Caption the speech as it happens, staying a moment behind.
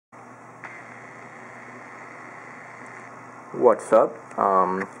What's up?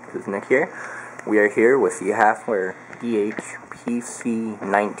 This is Nick here. We are here with the Hafler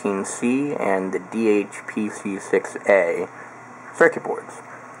PC-19C and the PC-6A circuit boards.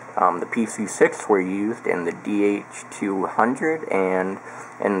 The PC-6 were used in the DH200 and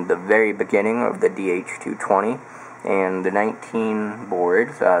in the very beginning of the DH220, and the 19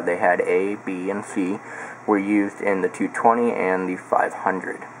 boards, they had A, B, and C, were used in the 220 and the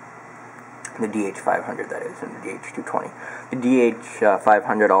 500. The DH500, that is, and the DH220. The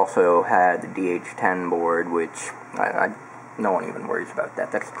DH500 also had the DH10 board, which no one even worries about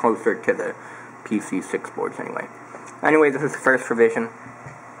that. That's closer to the PC6 boards anyway. Anyway, this is the first revision.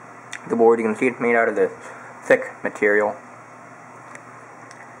 The board, you can see it's made out of this thick material.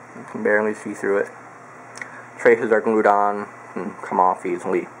 You can barely see through it. Traces are glued on and come off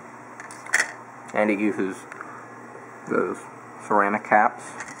easily. And it uses those ceramic caps.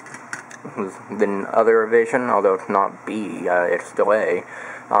 This is the other revision, although it's not B, it's still A.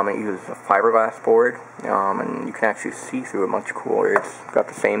 It uses a fiberglass board, and you can actually see through it much cooler. It's got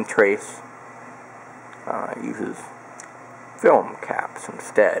the same trace. It uses film caps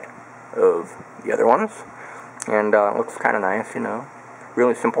instead of the other ones, and it looks kind of nice, you know.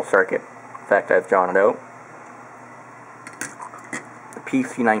 Really simple circuit. In fact, I've drawn it out. The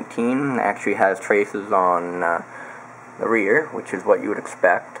PC-19 actually has traces on the rear, which is what you would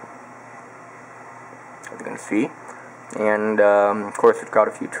expect, as you can see, and of course it's got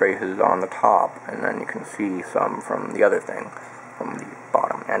a few traces on the top, and then you can see some from the other thing, from the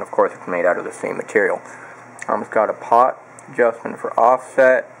bottom, and of course it's made out of the same material. It's got a pot adjustment for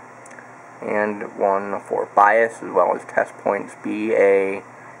offset, and one for bias, as well as test points B, A,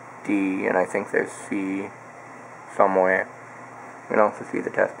 D, and I think there's C somewhere. You can also see the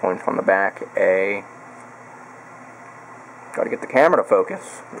test points on the back, A. Got to get the camera to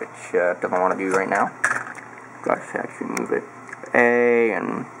focus, which it doesn't want to do right now. Got to actually move it. A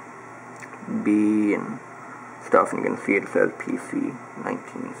and B and stuff, and you can see it says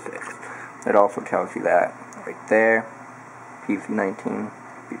PC-19C. It also tells you that right there. PC-19,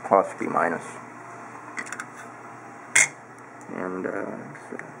 B plus, B minus. And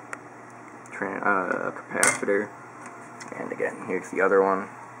capacitor. And again, here's the other one.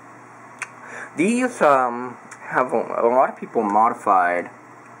 These have a lot of people modified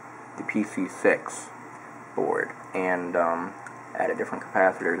the PC6 board and added different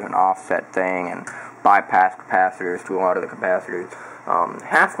capacitors, an offset thing, and bypass capacitors to a lot of the capacitors.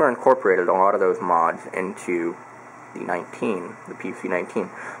 Hafler incorporated a lot of those mods into the PC-19.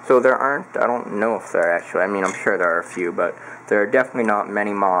 So there aren't, I don't know if there are actually, I mean, I'm sure there are a few, but there are definitely not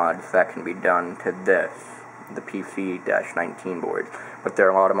many mods that can be done to this, the PC-19 board. But there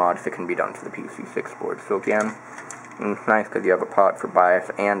are a lot of mods that can be done to the PC6 board. So again, it's nice because you have a pot for bias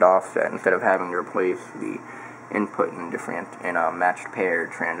and offset instead of having to replace the input in matched pair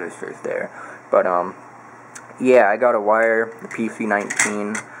transistors there. But yeah, I got to wire the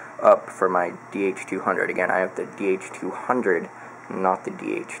PC-19 up for my DH200. Again, I have the DH200, not the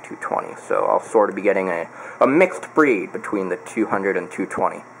DH220. So I'll sort of be getting a mixed breed between the 200 and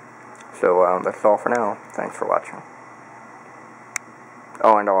 220. So that's all for now. Thanks for watching.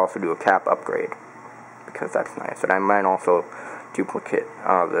 Oh, and I'll also do a cap upgrade, because that's nice. And I might also duplicate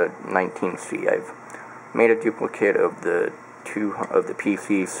the 19C. I've made a duplicate of the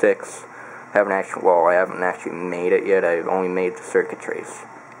PC6. I haven't actually made it yet. I've only made the circuit trace.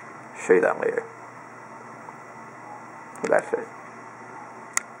 Show you that later. So that's it.